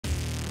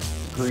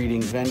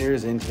Greetings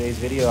vendors. In today's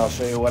video I'll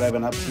show you what I've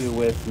been up to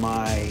with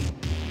my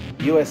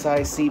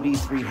USI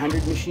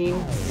CB300 machine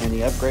and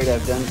the upgrade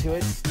I've done to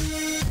it.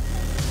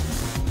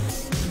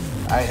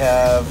 I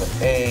have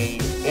a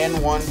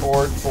InOne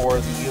board for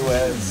the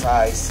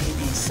USI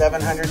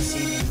CB300,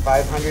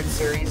 CB500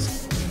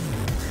 series.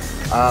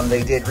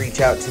 They did reach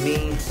out to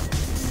me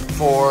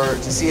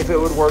to see if it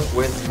would work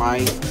with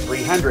my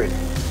 300.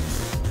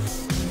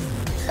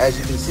 As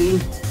you can see,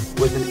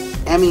 with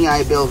an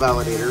MEI bill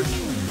validator,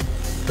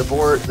 the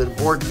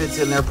board fits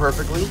in there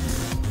perfectly.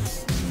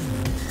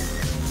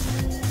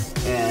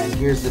 And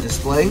here's the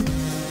display.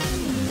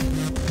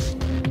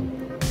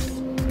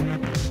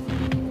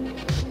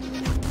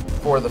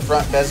 For the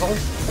front bezel,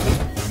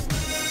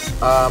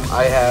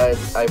 I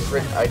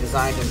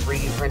designed and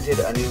 3D printed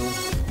a new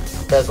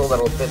bezel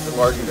that'll fit the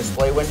larger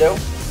display window,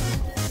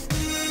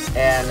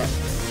 and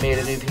made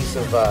a new piece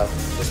of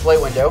display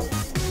window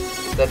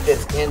that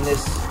fits in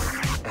this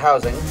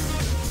housing,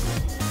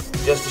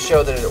 just to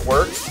show that it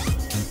works.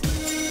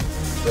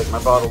 Like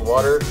my bottled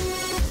water,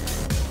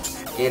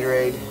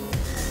 Gatorade,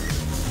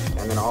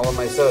 and then all of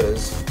my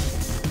sodas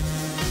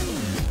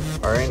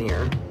are in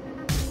here.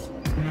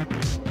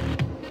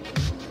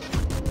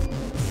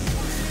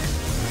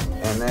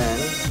 And then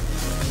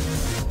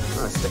I'm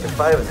gonna stick a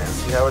 5 in there and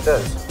see how it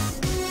does.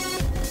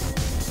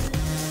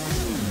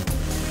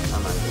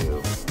 I'm gonna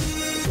do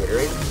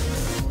Gatorade.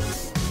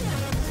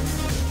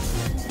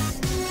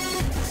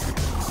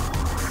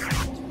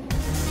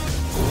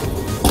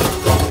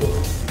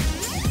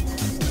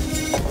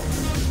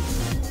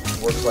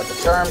 Works like a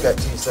charm. Got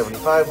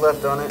 275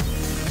 left on it.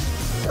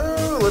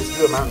 Oh, let's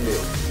do a Mountain Dew.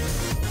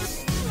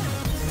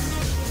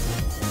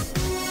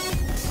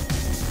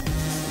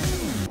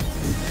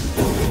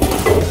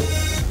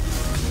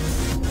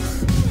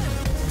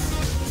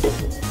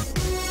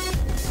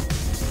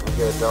 I've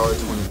got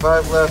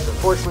 $1.25 left.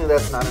 Unfortunately,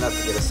 that's not enough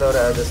to get a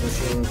soda out of this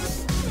machine.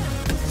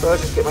 So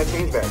let's just get my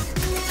change back.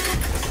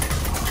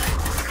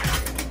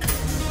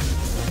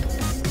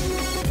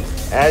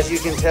 As you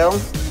can tell,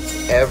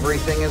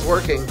 everything is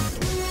working.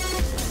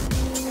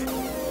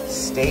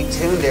 Stay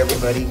tuned,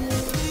 everybody.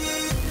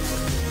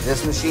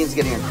 This machine's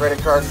getting a credit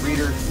card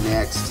reader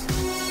next.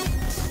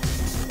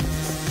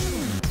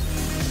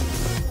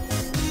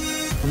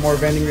 For more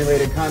vending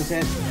related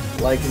content,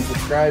 like and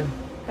subscribe.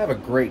 Have a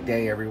great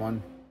day,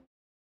 everyone.